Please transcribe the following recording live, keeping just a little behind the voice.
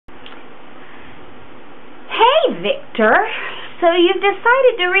Victor. So you've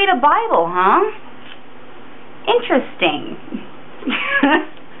decided to read a Bible, huh? Interesting.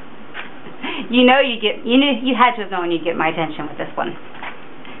 you had to have known you'd get my attention with this one.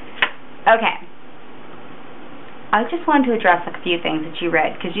 Okay. I just wanted to address a few things that you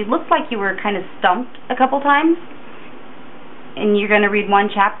read, because you looked like you were kind of stumped a couple times. And you're going to read one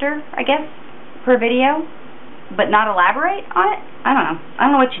chapter, I guess, per video, but not elaborate on it? I don't know. I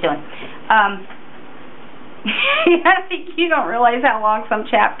don't know what you're doing. I think you don't realize how long some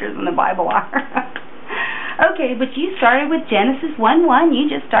chapters in the Bible are. Okay, but you started with Genesis 1:1.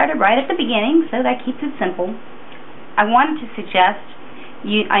 You just started right at the beginning, so that keeps it simple. I wanted to suggest,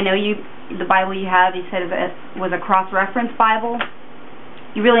 the Bible you have, you said it was a cross-reference Bible.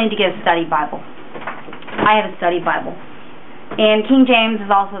 You really need to get a study Bible. I have a study Bible. And King James is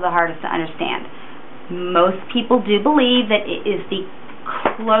also the hardest to understand. Most people do believe that it is the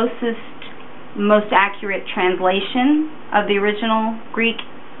closest, most accurate translation of the original Greek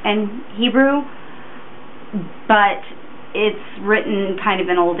and Hebrew, but it's written kind of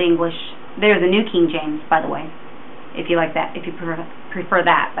in Old English. There's a New King James, by the way, if you like that, if you prefer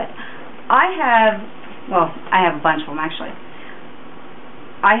that. But I have a bunch of them, actually.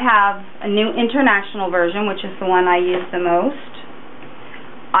 I have a New International Version, which is the one I use the most.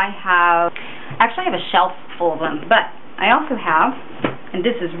 I have a shelf full of them, but I also have, and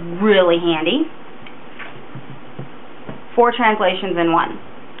this is really handy, 4 translations in one.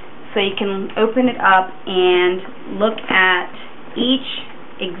 So you can open it up and look at each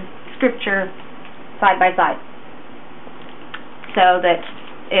scripture side by side. So that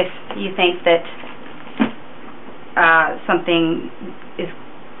if you think that something is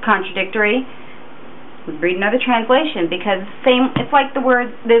contradictory, we read another translation, because it's like the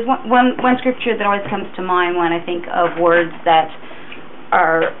word. There's one scripture that always comes to mind when I think of words that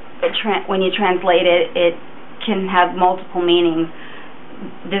are when you translate it, it can have multiple meanings.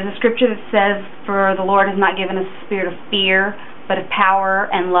 There's a scripture that says, "For the Lord has not given us a spirit of fear, but of power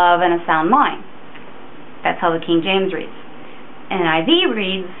and love and a sound mind." That's how the King James reads. And NIV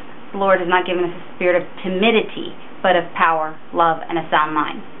reads, "The Lord has not given us a spirit of timidity, but of power, love, and a sound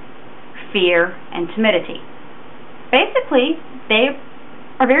mind." Fear and timidity. Basically, they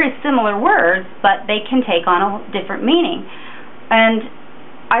are very similar words, but they can take on a different meaning. And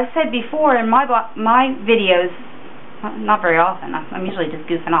I've said before in my videos, not very often, I'm usually just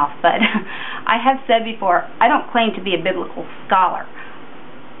goofing off, but I have said before, I don't claim to be a biblical scholar.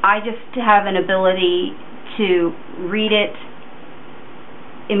 I just have an ability to read it,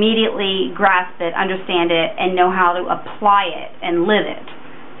 immediately grasp it, understand it, and know how to apply it and live it.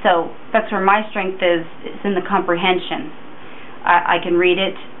 So that's where my strength is. It's in the comprehension. I can read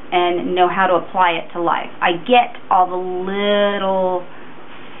it and know how to apply it to life. I get all the little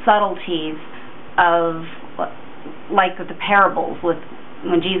subtleties of, like with the parables,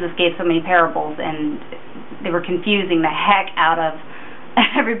 when Jesus gave so many parables, and they were confusing the heck out of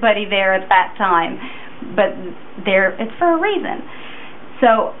everybody there at that time. But it's for a reason.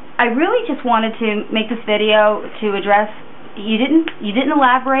 So I really just wanted to make this video to address. You didn't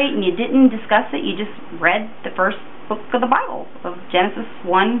elaborate, and you didn't discuss it. You just read the first book of the Bible, of Genesis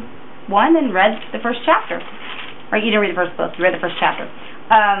 1:1, and read the first chapter. Right? You didn't read the first book. You read the first chapter.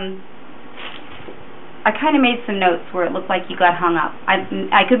 I kind of made some notes where it looked like you got hung up.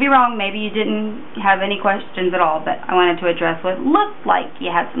 I could be wrong. Maybe you didn't have any questions at all, but I wanted to address what looked like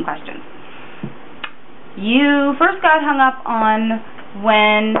you had some questions. You first got hung up on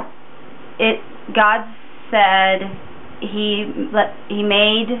when God said He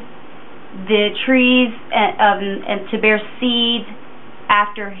made the trees and to bear seed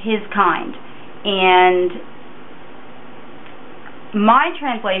after His kind, and my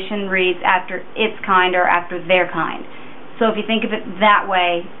translation reads after its kind or after their kind. So if you think of it that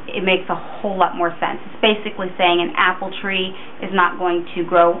way, it makes a whole lot more sense. It's basically saying an apple tree is not going to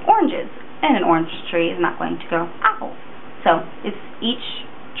grow oranges, and an orange tree is not going to grow apples. So it's each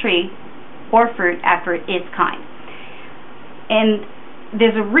tree or fruit after its kind. And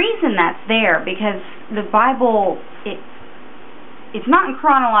there's a reason that's there, because the Bible, it's not in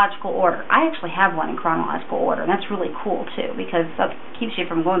chronological order. I actually have one in chronological order, and that's really cool too, because that keeps you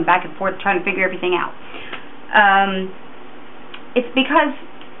from going back and forth trying to figure everything out. It's because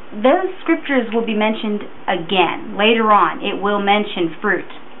those scriptures will be mentioned again later on. It will mention fruit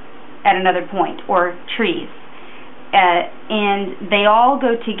at another point, or trees. And they all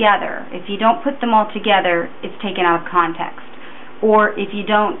go together. If you don't put them all together, it's taken out of context. Or if you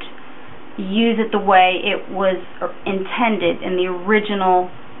don't use it the way it was intended in the original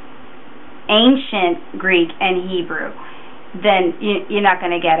ancient Greek and Hebrew, then you're not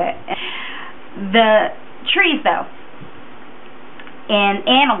going to get it. trees, though, and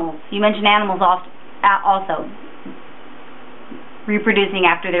animals. You mentioned animals also reproducing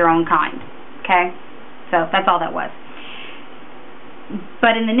after their own kind. Okay? So that's all that was.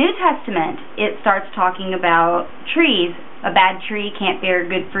 But in the New Testament, it starts talking about trees. A bad tree can't bear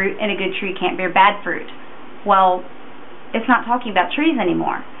good fruit, and a good tree can't bear bad fruit. Well, it's not talking about trees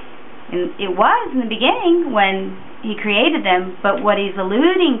anymore. And it was in the beginning when he created them, but what he's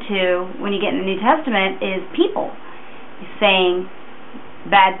alluding to when you get in the New Testament is people. He's saying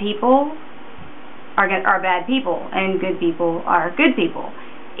bad people are bad people, and good people are good people.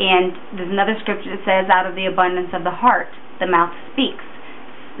 And there's another scripture that says, out of the abundance of the heart, the mouth speaks.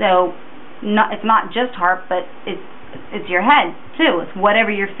 So it's not just heart, but it's your head too. It's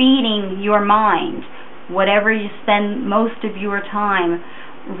whatever you're feeding your mind, whatever you spend most of your time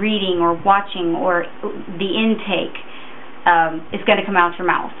reading or watching, or the intake, is going to come out your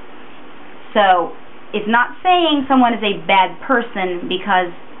mouth. So it's not saying someone is a bad person because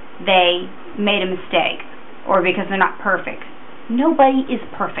they made a mistake or because they're not perfect. Nobody is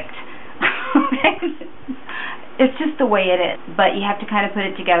perfect. It's just the way it is. But you have to kind of put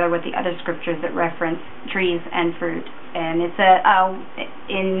it together with the other scriptures that reference trees and fruit. And it's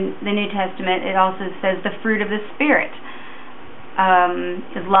in the New Testament, it also says the fruit of the Spirit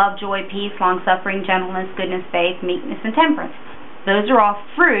is love, joy, peace, long-suffering, gentleness, goodness, faith, meekness, and temperance. Those are all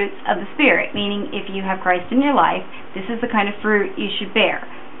fruits of the Spirit, meaning if you have Christ in your life, this is the kind of fruit you should bear.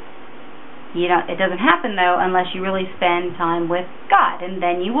 It doesn't happen, though, unless you really spend time with God, and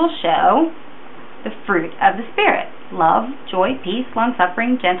then you will show the fruit of the Spirit: love, joy, peace,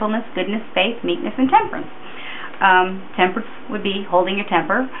 long-suffering, gentleness, goodness, faith, meekness, and temperance. Temperance would be holding your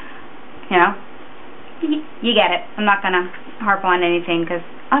temper. You get it. I'm not going to harp on anything because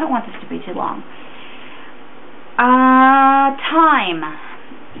I don't want this to be too long. Time.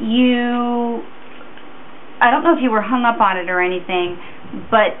 I don't know if you were hung up on it or anything,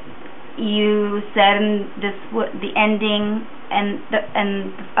 but you said in this the ending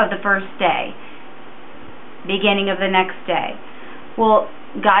of the first day, beginning of the next day. Well,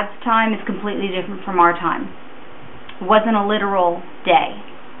 God's time is completely different from our time. It wasn't a literal day.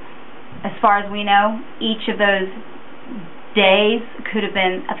 As far as we know, each of those days could have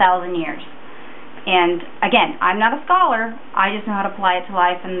been 1,000 years. And again, I'm not a scholar. I just know how to apply it to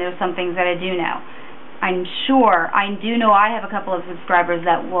life, and there's some things that I do know. I do know I have a couple of subscribers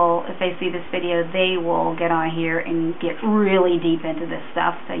that will, if they see this video, they will get on here and get really deep into this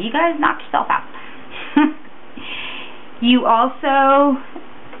stuff. So you guys knock yourself out. You also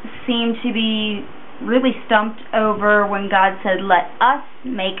seem to be really stumped over when God said, let us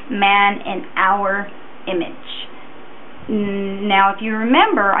make man in our image. Now, if you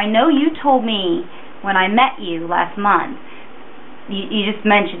remember, I know you told me when I met you last month, you just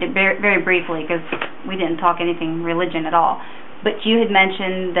mentioned it very, very briefly because we didn't talk anything religion at all, but you had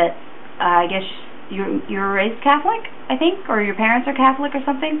mentioned that I guess you were raised Catholic, I think, or your parents are Catholic or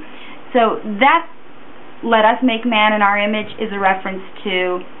something. So that let us make man in our image is a reference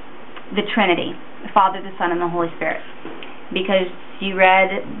to the Trinity, the Father, the Son, and the Holy Spirit, because you read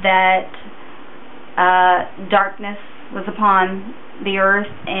that darkness was upon the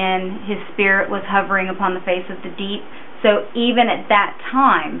earth and His Spirit was hovering upon the face of the deep. So even at that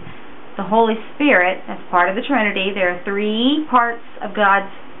time, the Holy Spirit, as part of the Trinity, there are three parts of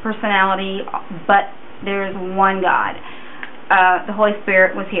God's personality, but there's one God. The Holy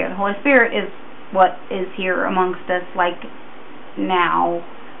Spirit was here. The Holy Spirit is what is here amongst us like now.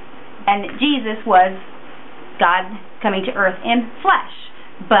 And Jesus was God coming to earth in flesh.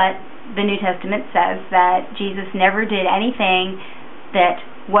 But the New Testament says that Jesus never did anything that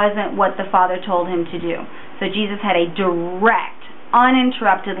wasn't what the Father told Him to do. So Jesus had a direct,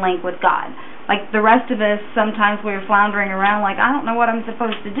 uninterrupted link with God. Like the rest of us, sometimes we're floundering around like, I don't know what I'm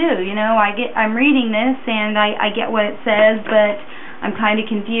supposed to do. I'm reading this and I get what it says, but I'm kind of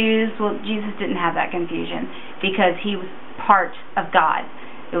confused. Well, Jesus didn't have that confusion because He was part of God.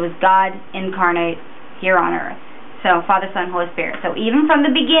 It was God incarnate here on earth. So Father, Son, Holy Spirit. So even from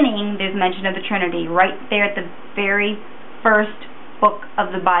the beginning, there's mention of the Trinity right there at the very first book of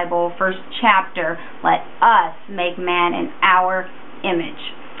the Bible, first chapter. Let us make man in our image.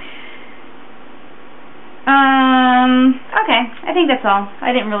 Okay, I think that's all. I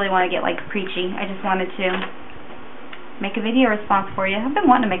didn't really want to get preachy. I just wanted to make a video response for you. I've been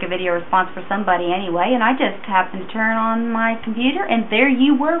wanting to make a video response for somebody anyway, and I just happened to turn on my computer, and there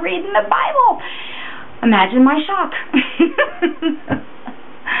you were reading the Bible. Imagine my shock.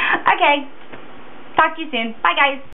 Okay, talk to you soon. Bye, guys.